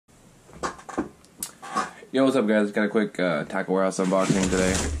Yo, what's up, guys? Got a quick Tackle Warehouse unboxing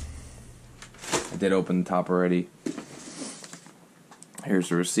today. I did open the top already. Here's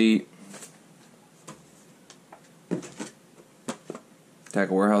the receipt.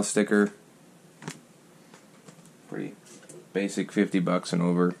 Tackle Warehouse sticker. Pretty basic, $50 and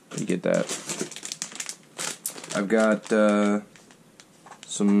over. You get that. I've got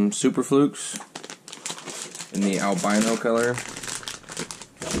some Super Flukes in the albino color.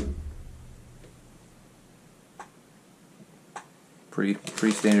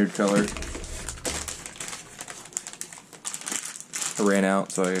 Pretty standard color. I ran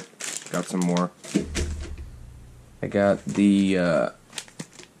out, so I got some more. I got the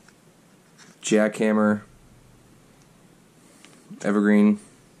Jackhammer Evergreen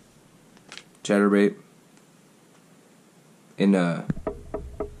Chatterbait in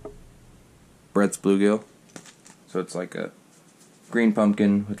Brett's Bluegill. So it's like a green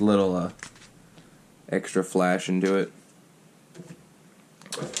pumpkin with a little extra flash into it.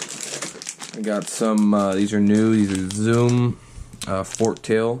 I got some, these are new, these are Zoom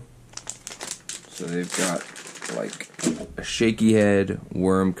Forktail. So they've got like a shaky head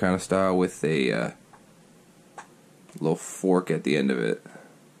worm kind of style with a little fork at the end of it.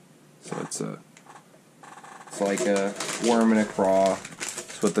 So it's like a worm in a craw.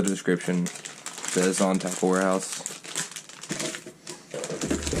 That's what the description says on Tackle Warehouse.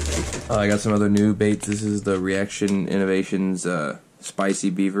 I got some other new baits. This is the Reaction Innovations Spicy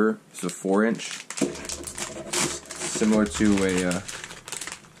Beaver. It's a 4-inch, similar to a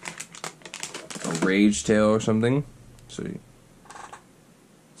Rage Tail or something. So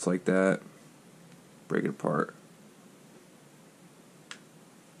it's like that. Break it apart.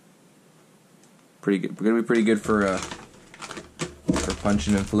 Pretty good. Gonna be pretty good for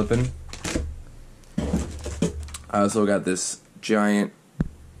punching and flipping. I also got this giant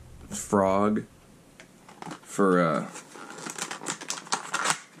frog for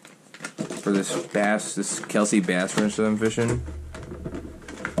this bass, this Kelsey bass wrench that I'm fishing.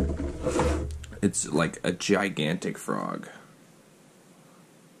 It's like a gigantic frog.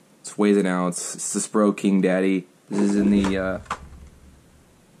 It's weighs an ounce. It's the Spro King Daddy. This is in the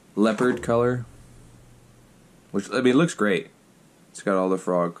leopard color, which, I mean, it looks great. It's got all the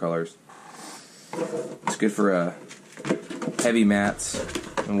frog colors. It's good for heavy mats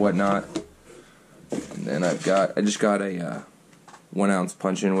and whatnot. And then I just got a 1 ounce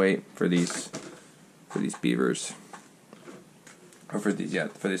punch-in weight for these beavers, or for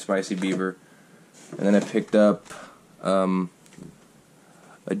the spicy beaver. And then I picked up a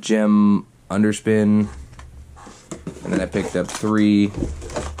gem underspin, and then I picked up 3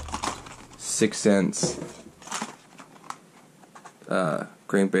 6-cents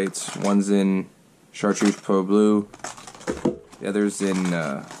crankbaits. One's in Chartreuse Pro Blue, the other's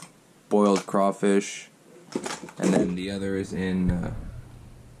in boiled crawfish, and then the other is in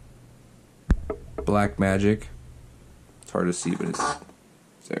Black Magic. It's hard to see, but it's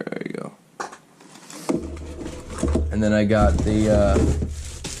there you go. And then I got the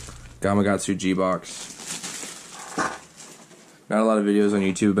Gamakatsu G-Box. Not a lot of videos on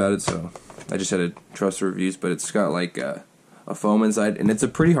YouTube about it, so I just had to trust the reviews, but it's got like a foam inside, and it's a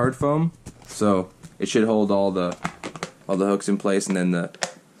pretty hard foam, so it should hold all the hooks in place, and then the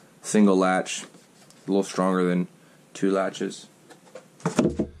single latch a little stronger than 2 latches.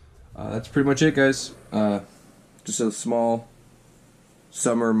 That's pretty much it, guys. Just a small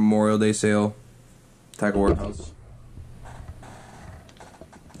summer Memorial Day sale. Tackle Warehouse.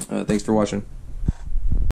 Thanks for watching.